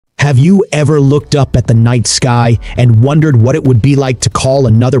Have you ever looked up at the night sky and wondered what it would be like to call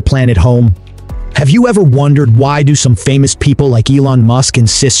another planet home? Have you ever wondered why do some famous people like Elon Musk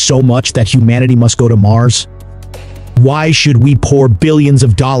insist so much that humanity must go to Mars? Why should we pour billions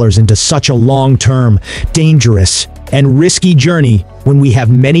of dollars into such a long-term, dangerous, and risky journey when we have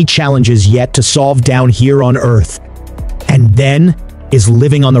many challenges yet to solve down here on Earth? And then, is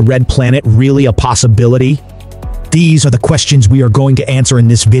living on the red planet really a possibility? These are the questions we are going to answer in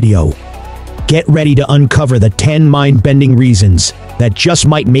this video. Get ready to uncover the 10 mind-bending reasons that just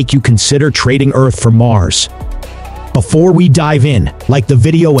might make you consider trading Earth for Mars. Before we dive in, like the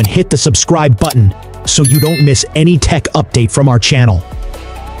video and hit the subscribe button so you don't miss any tech update from our channel.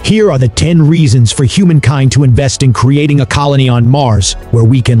 Here are the 10 reasons for humankind to invest in creating a colony on Mars where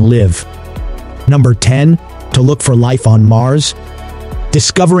we can live. Number 10. To look for life on Mars.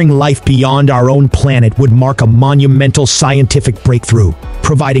 Discovering life beyond our own planet would mark a monumental scientific breakthrough,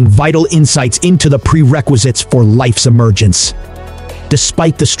 providing vital insights into the prerequisites for life's emergence.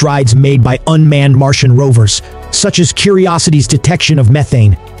 Despite the strides made by unmanned Martian rovers, such as Curiosity's detection of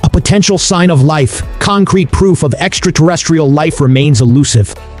methane, a potential sign of life, concrete proof of extraterrestrial life remains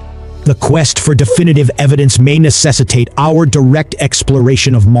elusive. The quest for definitive evidence may necessitate our direct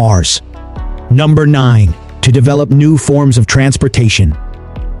exploration of Mars. Number 9. To develop new forms of transportation.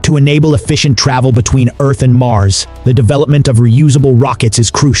 To enable efficient travel between Earth and Mars, the development of reusable rockets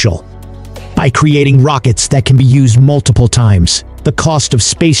is crucial. By creating rockets that can be used multiple times, the cost of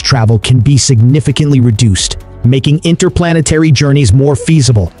space travel can be significantly reduced, making interplanetary journeys more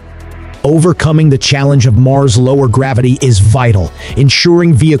feasible. Overcoming the challenge of Mars' lower gravity is vital,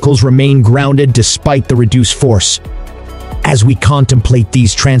 ensuring vehicles remain grounded despite the reduced force. As we contemplate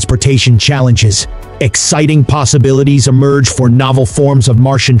these transportation challenges, exciting possibilities emerge for novel forms of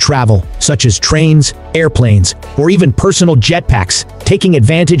Martian travel, such as trains, airplanes, or even personal jetpacks, taking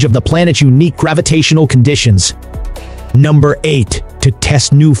advantage of the planet's unique gravitational conditions. Number 8. To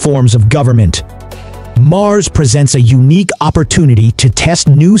test new forms of government. Mars presents a unique opportunity to test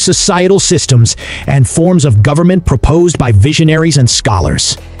new societal systems and forms of government proposed by visionaries and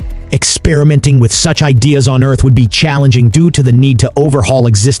scholars. Experimenting with such ideas on Earth would be challenging due to the need to overhaul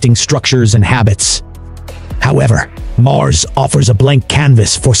existing structures and habits. However, Mars offers a blank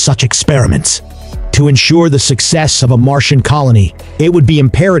canvas for such experiments. To ensure the success of a Martian colony, it would be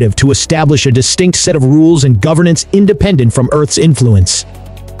imperative to establish a distinct set of rules and governance independent from Earth's influence.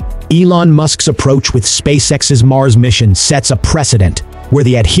 Elon Musk's approach with SpaceX's Mars mission sets a precedent, where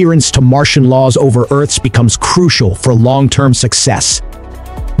the adherence to Martian laws over Earth's becomes crucial for long-term success.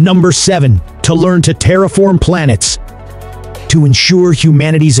 Number 7. To learn to terraform planets. To ensure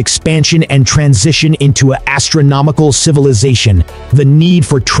humanity's expansion and transition into an astronomical civilization, the need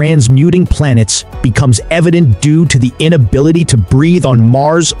for transmuting planets becomes evident due to the inability to breathe on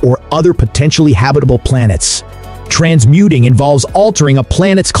Mars or other potentially habitable planets. Transmuting involves altering a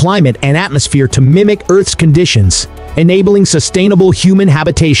planet's climate and atmosphere to mimic Earth's conditions, enabling sustainable human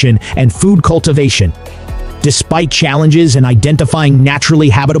habitation and food cultivation. Despite challenges in identifying naturally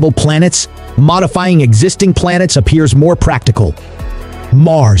habitable planets, modifying existing planets appears more practical.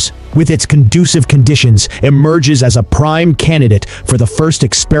 Mars, with its conducive conditions, emerges as a prime candidate for the first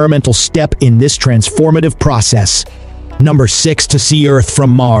experimental step in this transformative process. Number 6. To see Earth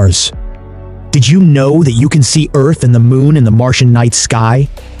from Mars. Did you know that you can see Earth and the Moon in the Martian night sky?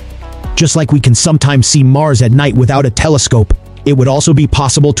 Just like we can sometimes see Mars at night without a telescope, it would also be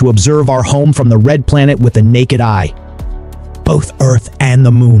possible to observe our home from the red planet with the naked eye. Both Earth and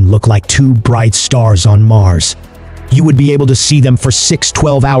the Moon look like two bright stars on Mars. You would be able to see them for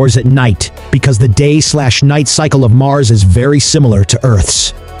 12 hours at night, because the day/night cycle of Mars is very similar to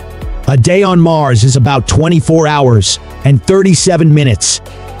Earth's. A day on Mars is about 24 hours and 37 minutes.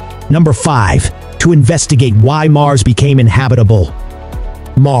 Number 5. To investigate why Mars became inhabitable.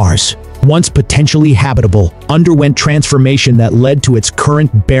 Mars, once potentially habitable, underwent transformation that led to its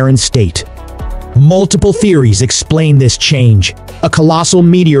current barren state. Multiple theories explain this change: a colossal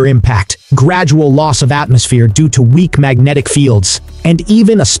meteor impact, gradual loss of atmosphere due to weak magnetic fields, and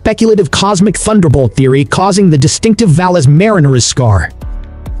even a speculative cosmic thunderbolt theory causing the distinctive Valles Marineris scar.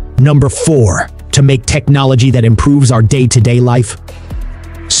 Number 4. To make technology that improves our day-to-day life.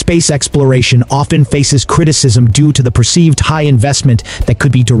 Space exploration often faces criticism due to the perceived high investment that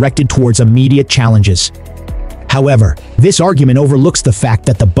could be directed towards immediate challenges. However, this argument overlooks the fact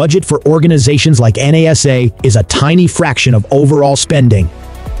that the budget for organizations like NASA is a tiny fraction of overall spending.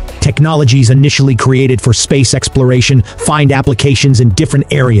 Technologies initially created for space exploration find applications in different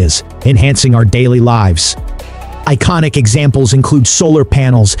areas, enhancing our daily lives. Iconic examples include solar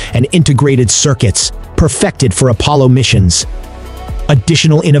panels and integrated circuits, perfected for Apollo missions.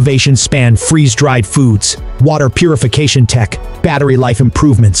 Additional innovations span freeze-dried foods, water purification tech, battery life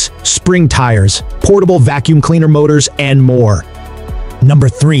improvements, spring tires, portable vacuum cleaner motors, and more. Number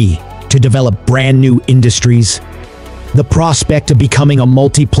 3. To develop brand new industries. The prospect of becoming a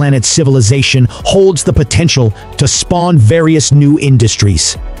multi-planet civilization holds the potential to spawn various new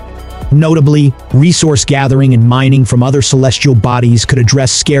industries. Notably, resource gathering and mining from other celestial bodies could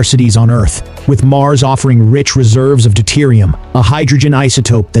address scarcities on Earth, with Mars offering rich reserves of deuterium, a hydrogen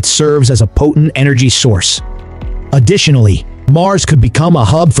isotope that serves as a potent energy source. Additionally, Mars could become a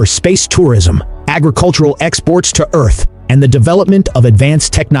hub for space tourism, agricultural exports to Earth, and the development of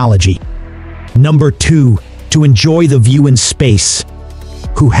advanced technology. Number 2. To enjoy the view in space.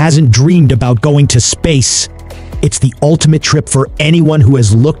 Who hasn't dreamed about going to space? It's the ultimate trip for anyone who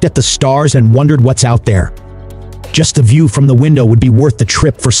has looked at the stars and wondered what's out there. Just the view from the window would be worth the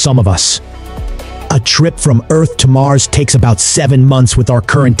trip for some of us. A trip from Earth to Mars takes about 7 months with our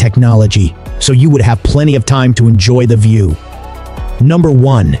current technology, so you would have plenty of time to enjoy the view. Number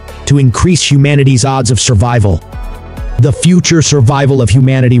 1. To increase humanity's odds of survival. The future survival of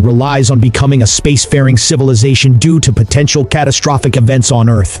humanity relies on becoming a spacefaring civilization due to potential catastrophic events on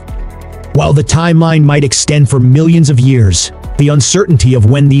Earth. While the timeline might extend for millions of years, the uncertainty of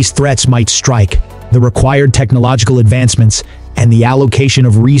when these threats might strike, the required technological advancements, and the allocation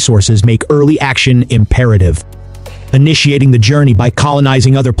of resources make early action imperative. Initiating the journey by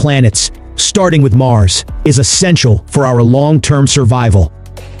colonizing other planets, starting with Mars, is essential for our long-term survival.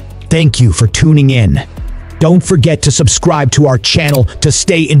 Thank you for tuning in. Don't forget to subscribe to our channel to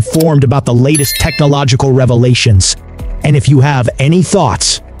stay informed about the latest technological revelations. And if you have any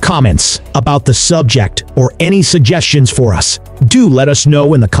thoughts, comments about the subject, or any suggestions for us, do let us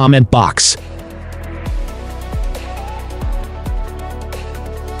know in the comment box.